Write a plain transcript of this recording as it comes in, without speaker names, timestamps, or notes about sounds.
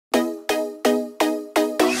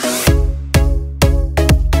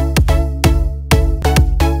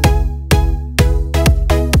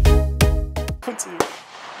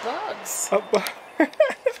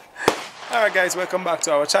Alright guys, welcome back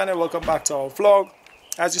to our channel, welcome back to our vlog.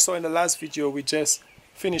 As you saw in the last video, we just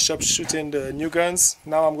finished up shooting the new guns.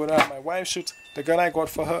 Now I'm going to have my wife shoot the gun I got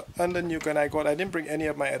for her and the new gun I got. I didn't bring any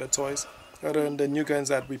of my other toys other than the new guns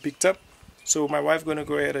that we picked up. So my wife's going to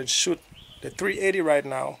go ahead and shoot the 380 right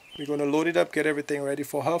now. We're going to load it up, get everything ready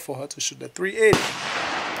for her to shoot the 380.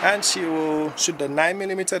 And she will shoot the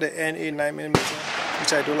 9mm, the NA 9mm,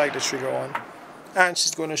 which I do like the trigger on. And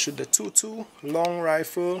she's going to shoot the 2.2 long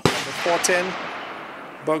rifle and the 410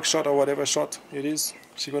 bug shot or whatever shot it is.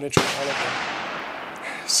 She's going to try all of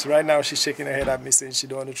them. So right now she's shaking her head at me saying she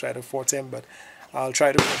don't want to try the 410, but I'll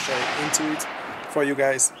try to push her into it for you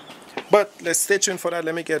guys. But let's stay tuned for that.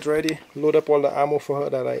 Let me get ready, load up all the ammo for her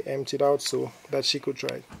that I emptied out so that she could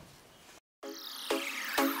try it.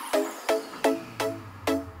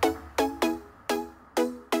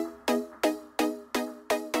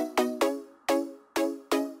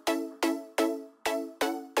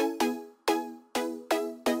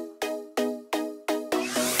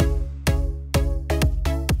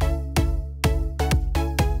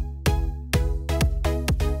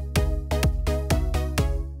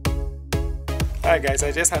 Alright guys,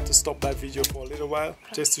 I just had to stop that video for a little while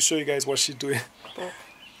just to show you guys what she's doing.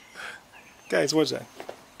 Guys, watch that.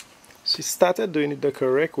 She started doing it the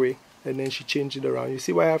correct way and then she changed it around. You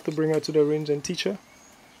see why I have to bring her to the range and teach her?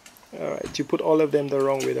 Alright, you put all of them the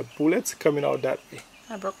wrong way. The bullets coming out that way.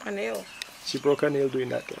 I broke my nail. She broke her nail doing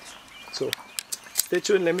that, guys. So, stay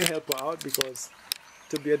tuned, let me help her out because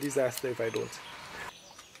it will be a disaster if I don't.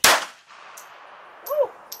 Woo!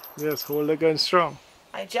 Yes, hold the gun strong.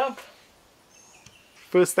 I jump.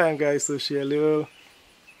 First time guys, so she a little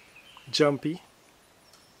jumpy.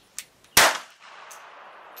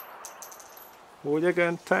 Hold your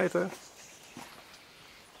gun tighter.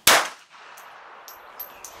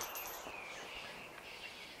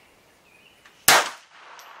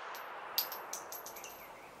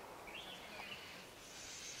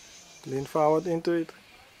 Lean forward into it.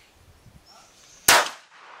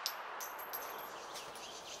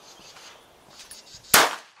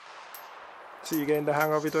 So you getting the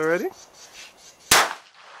hang of it already?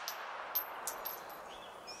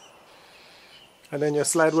 And then your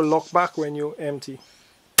slide will lock back when you empty.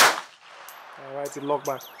 Alright, it lock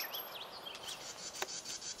back.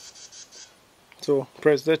 So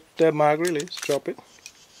press the mag release, drop it.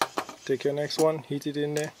 Take your next one, hit it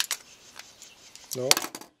in there. No,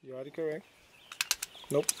 you are correct.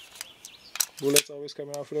 Nope. Bullets always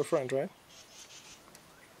coming out from the front, right?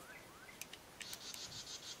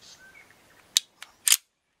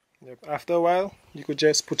 Yep. After a while, you could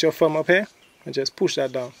just put your thumb up here and just push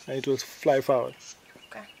that down and it will fly forward.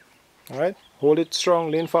 Okay. Alright, hold it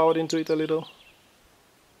strong, lean forward into it a little.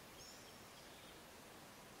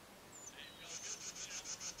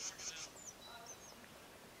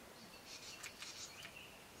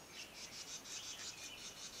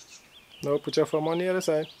 Now put your thumb on the other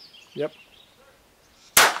side. Yep.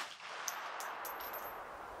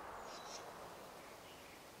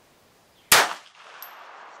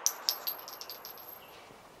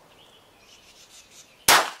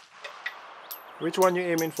 Which one you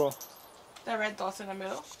aiming for? The red dot in the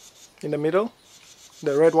middle. In the middle?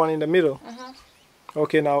 The red one in the middle?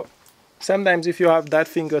 Okay, now sometimes if you have that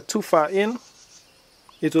finger too far in,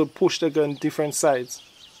 it will push the gun different sides.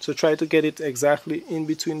 So try to get it exactly in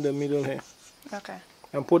between the middle here. Okay.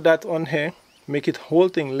 And put that on here, make it whole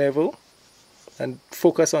thing level and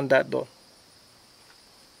focus on that dot.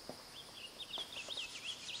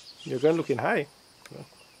 Your gun looking high.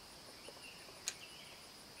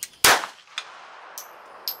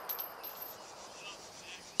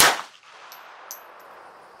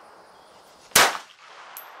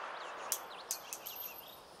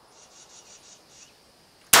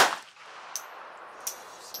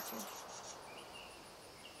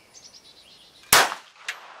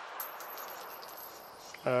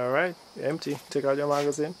 Alright, empty. Take out your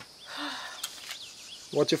magazine.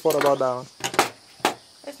 What you thought about that one?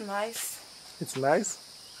 It's nice. It's nice?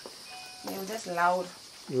 It was just loud.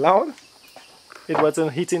 Loud? It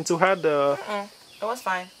wasn't hitting too hard? It was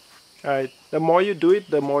fine. Alright, the more you do it,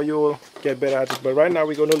 the more you will get better at it. But right now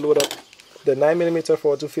we're going to load up the 9mm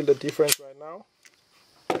for her to feel the difference right now.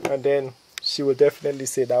 And then she will definitely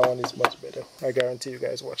say that one is much better. I guarantee you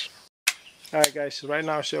guys watch. Alright guys, right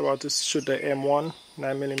now she's about to shoot the M1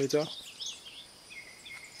 9mm.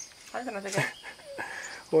 I'm gonna take it.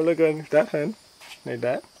 Hold the gun with that hand. Like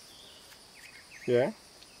that. Yeah.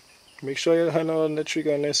 Make sure your hand on the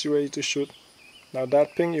trigger unless you're ready to shoot. Now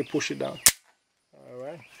that ping, you push it down.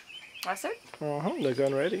 Alright. That's it? The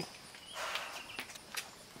gun ready.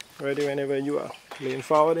 Ready whenever you are. Lean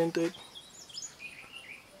forward into it.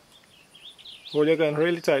 Hold your gun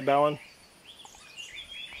really tight, that one.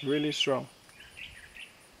 Really strong.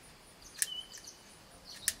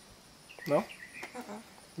 No?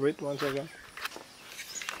 Wait 1 second.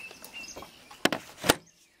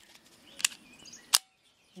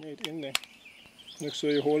 Wait in there. Make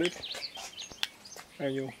sure you hold it.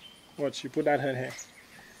 And you watch, you put that hand here.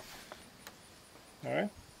 Alright?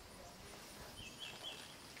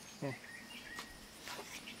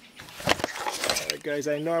 Alright guys,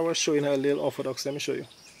 I know I was showing her a little orthodox. Let me show you.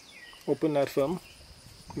 Open that thumb.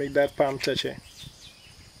 Make that palm touch here.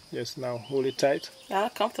 Yes, now hold it tight.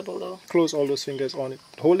 Not comfortable though. Close all those fingers on it.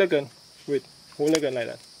 Hold the gun. Wait, hold the gun like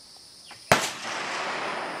that.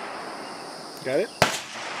 Got it?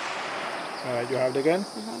 Alright, you have the gun.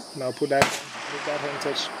 Now put that, make that hand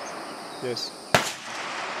touch. Yes.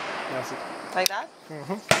 That's it. Like that?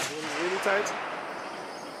 Hold it really tight.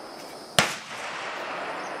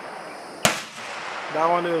 That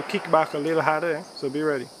one will kick back a little harder, eh? So be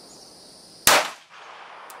ready.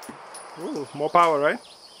 Ooh, more power, right?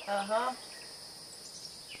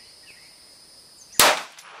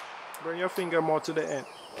 Bring your finger more to the end.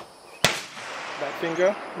 That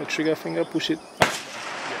finger, the trigger finger, push it. Yes.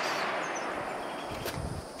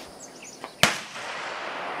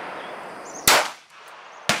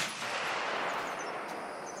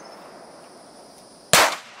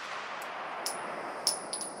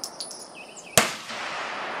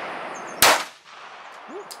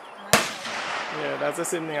 Yeah, that's the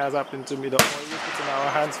same thing as happened to me. The more we put in our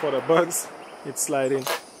hands for the bugs, it's sliding.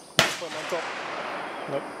 Firm on top.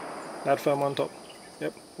 Nope. That firm on top.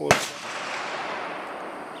 Yep. Hold it.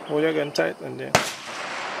 Hold your gun tight and then.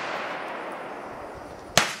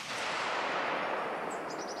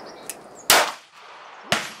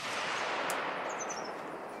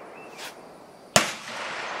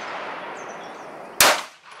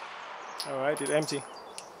 Alright, it's empty.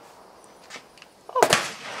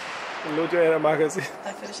 Load your air magazine.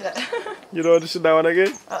 I finished that. You don't want to shoot that one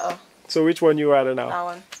again? So which one you rather now? That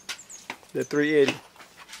one. The 380.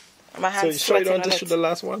 My hand. So you sure you don't want to shoot the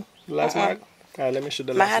last one? The last mag? Alright, let me shoot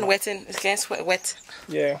the last one. My hand wetting. It's getting wet.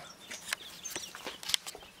 Yeah.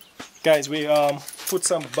 Guys, we put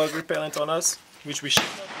some bug repellent on us, which we should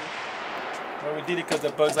not do. But we did it because the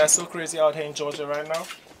bugs are so crazy out here in Georgia right now.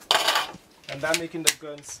 And they're making the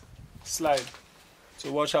guns slide.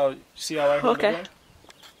 So watch how, see how I hold the gun?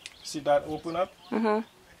 See that open up? I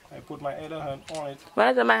put my other hand on it.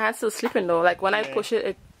 Why is my hand still slipping though? Like when I push it,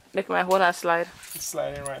 it makes my whole hand slide. It's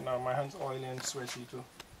sliding right now. My hand's oily and sweaty too.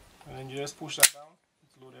 And then you just push that down.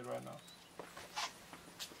 It's loaded right now.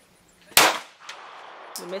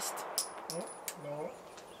 You missed. Oh, no.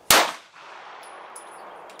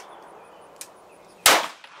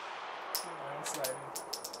 My hand's sliding.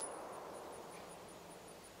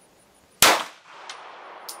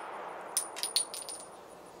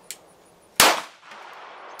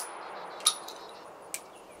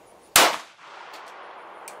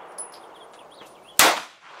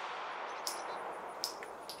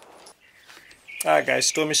 Alright guys,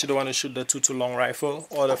 she told me she don't want to shoot the 2 long rifle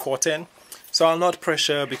or the 410. So I'll not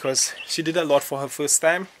pressure her because she did a lot for her first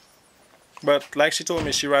time. But like she told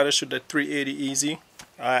me, she rather shoot the 380 easy.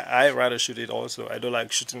 I rather shoot it also. I don't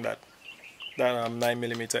like shooting that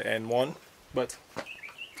 9mm N1. But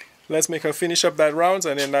let's make her finish up that rounds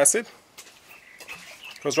and then that's it.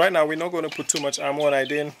 Because right now we're not going to put too much ammo, and I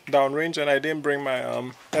didn't downrange and I didn't bring my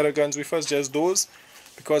other guns with us, just those.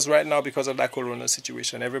 Because right now, because of that corona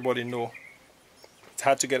situation, everybody know it's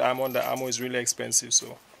hard to get ammo and the ammo is really expensive,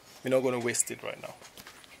 so we're not going to waste it right now.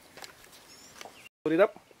 Put it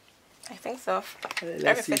up? I think so.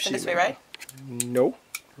 Every fist in this way, right? No,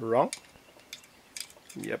 wrong.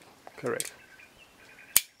 Yep, correct.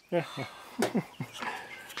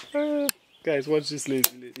 Guys, watch this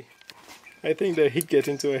lazy lady. I think the heat gets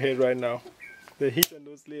into her head right now. The heat and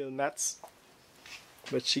those little nuts.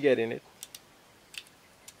 But she getting it.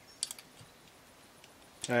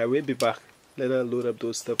 Alright, we'll be back. Let her load up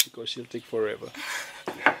those stuff because she'll take forever.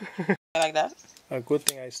 Like that? A good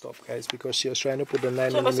thing I stopped, guys, because she was trying to put the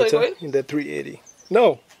 9mm in the 380.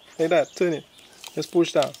 No, like that. Turn it. Just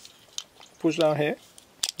push down. Push down here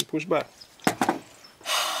and push back.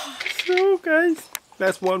 So, guys,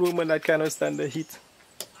 that's one woman that cannot stand the heat.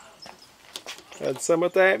 And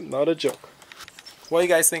summertime, not a joke. What do you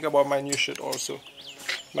guys think about my new shirt also?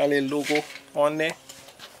 My little logo on there.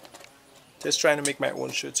 Just trying to make my own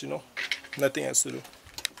shirts, you know. Nothing else to do.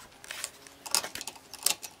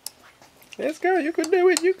 Let's go, you could do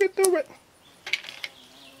it, you could do it.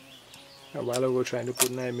 A while ago trying to put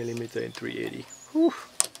 9mm in 380. Whew.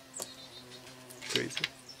 Crazy.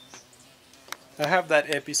 I have that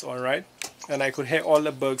earpiece on, right? and I could hear all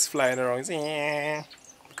the bugs flying around.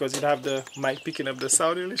 Because you'd have the mic picking up the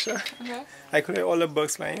sound, Alicia. I could hear all the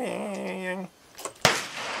bugs flying.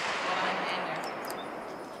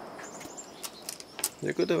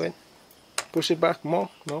 You could do it. Push it back more.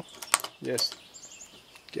 No? Yes.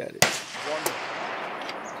 Get it.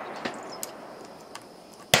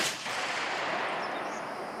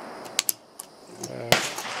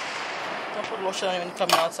 Don't put lotion on when you come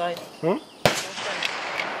outside. What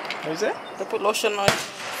is that? Don't put lotion on.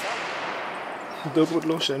 Don't put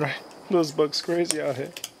lotion, right? Those bugs crazy out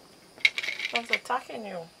here. What's attacking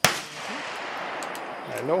you?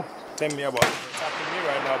 I know. Tell me about it. It's attacking me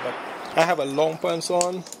right now, but I have a long pants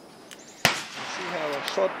on. She have a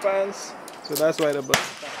short pants, so that's why the bugs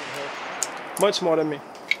are attacking her. Much more than me.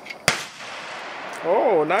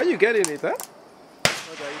 Oh, now you're getting it, huh?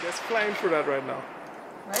 Okay, you're just flying through that right now.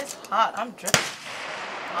 It's hot. I'm dripping.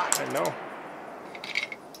 Hot. I know.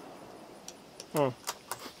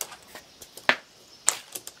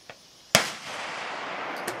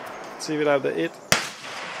 See if it have the it.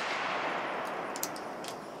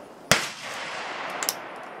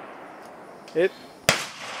 It.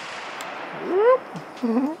 Whoop.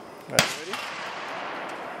 Right, ready?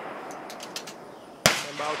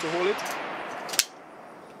 Remember how to hold it.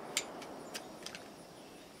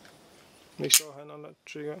 Make sure hand on that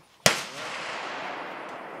trigger.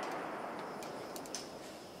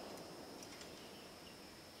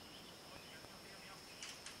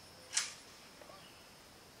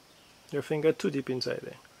 Your finger too deep inside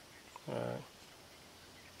there.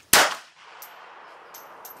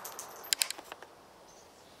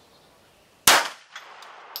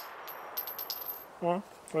 Alright.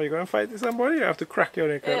 Are you going to fight with somebody? You have to crack your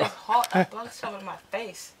neck. It's hot. The bugs coming in my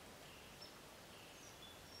face.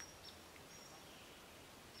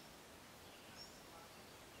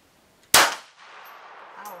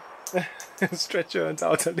 Ow. Stretch your hands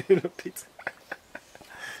out a little bit.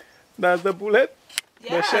 That's the bullet?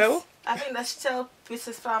 Yes. The shell? I think the shell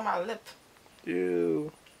pieces from my lip.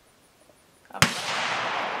 Ew.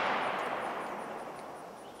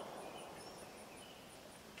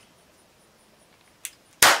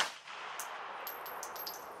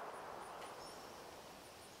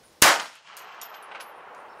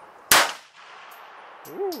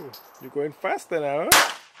 Ooh, you're going faster now, huh?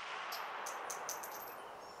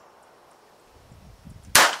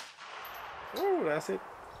 Oh, that's it.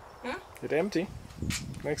 It's empty.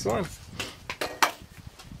 Next one.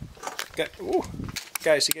 Ooh.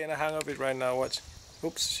 Guys, she's getting a hang of it right now. Watch.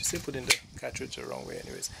 Oops, she still put in the cartridge the wrong way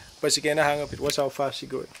anyways. But she's getting a hang of it. Watch how fast she's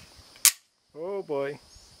going. Oh boy.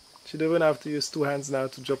 She don't even have to use two hands now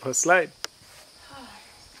to drop her slide.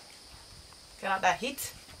 Get out that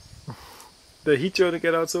heat. The heat you want to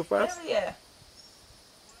get out so fast? Hell yeah.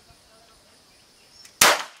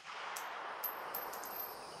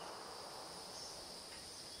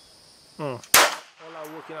 All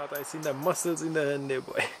I'm working out, I seen the muscles in the hand there,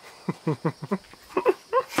 boy.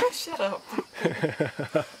 Shut up.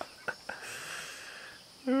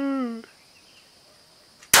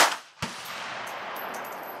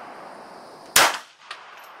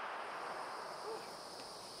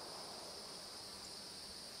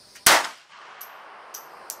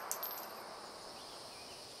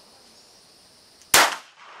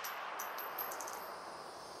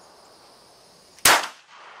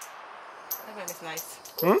 That gun is nice.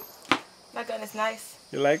 That gun is nice.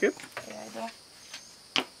 You like it? Yeah, I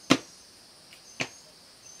do.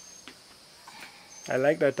 I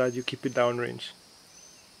like that you keep it downrange.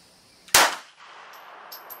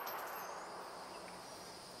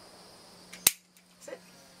 That's it?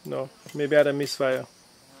 No, maybe I had a misfire.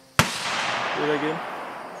 Do it again.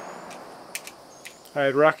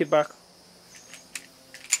 Alright, rack it back.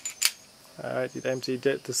 Alright, it emptied.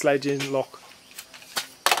 The slide didn't lock.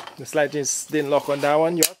 The slide didn't lock on that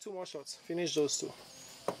one. You have two more shots. Finish those two.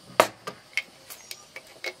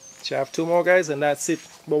 So you have two more, guys, and that's it.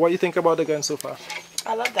 But what do you think about the gun so far?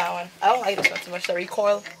 I love that one. I don't like this one too much. The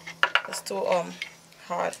recoil is too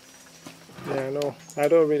hard. Yeah, I know. I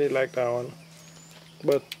don't really like that one.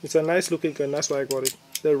 But it's a nice looking gun. That's why I got it.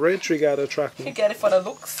 The red trigger attracts me. You get it for the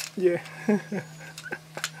looks? Yeah.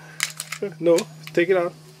 No, take it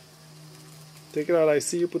out. Take it out. I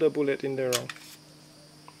see you put a bullet in there wrong.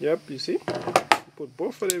 Yep, you see? You put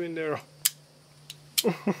both of them in there wrong.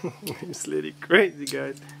 This lady crazy,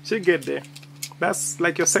 guys. She'll get there. That's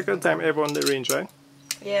like your second time ever on the range, right?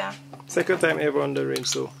 Yeah. Second time ever on the range,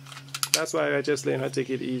 so that's why I just let her take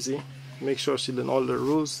it easy. Make sure she learn all the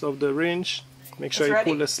rules of the range. Make sure you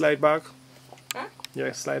pull the slide back. Huh?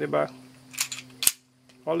 Yeah, slide it back.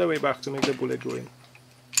 All the way back to make the bullet go in.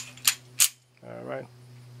 Alright.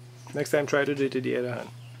 Next time try to do it with the other hand.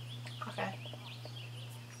 Okay.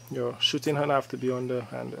 Your shooting hand have to be on the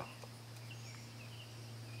handle.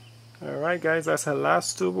 Alright guys, that's her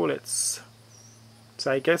last 2 bullets.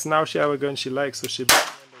 So I guess now she have a gun she likes, so she'll be on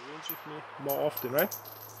the range with me more often, right?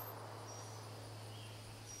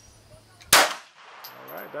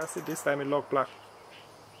 Alright, that's it. This time it locked black.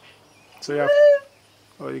 So you have...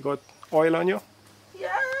 Oh, you got oil on you?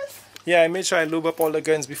 Yes. Yeah, I made sure I lube up all the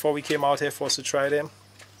guns before we came out here for us to try them.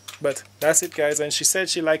 But that's it guys, and she said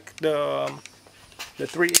she liked the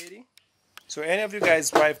 380. So any of you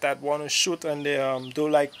guys wife that want to shoot and they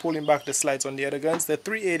don't like pulling back the slides on the other guns, the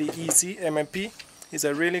 380 EZ MMP is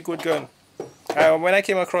a really good gun. When I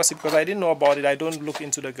came across it, because I didn't know about it, I don't look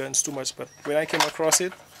into the guns too much, but when I came across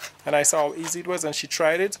it and I saw how easy it was and she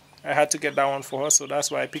tried it, I had to get that one for her, so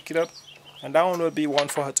that's why I picked it up. And that one will be one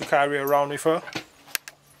for her to carry around with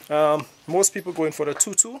her. Most people going for the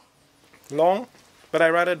 2.2 long, but I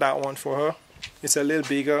rather that one for her. It's a little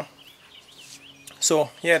bigger. So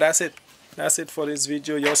yeah, that's it. That's it for this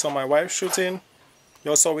video. You saw my wife shooting.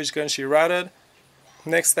 You saw which gun she rathered.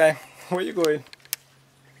 Next time, where you going?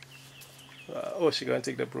 Oh, she's going to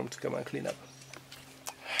take the broom to come and clean up.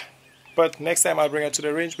 But next time I'll bring her to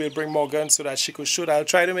the range. We'll bring more guns so that she could shoot. I'll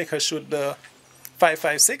try to make her shoot the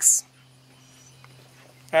 5.56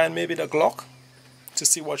 and maybe the Glock to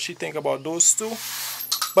see what she think about those two.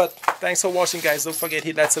 But thanks for watching guys. Don't forget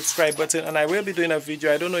hit that subscribe button, and I will be doing a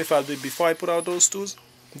video. I don't know if I'll do it before I put out those two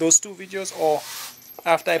videos or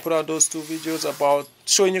after I put out those 2 videos about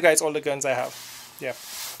showing you guys all the guns I have. Yeah,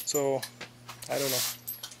 so I don't know,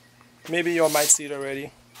 maybe you might see it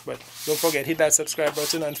already, but don't forget hit that subscribe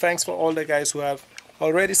button. And thanks for all the guys who have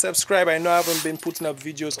already subscribed. I know I haven't been putting up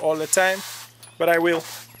videos all the time, but I will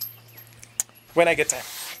when I get time.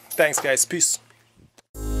 Thanks guys, peace.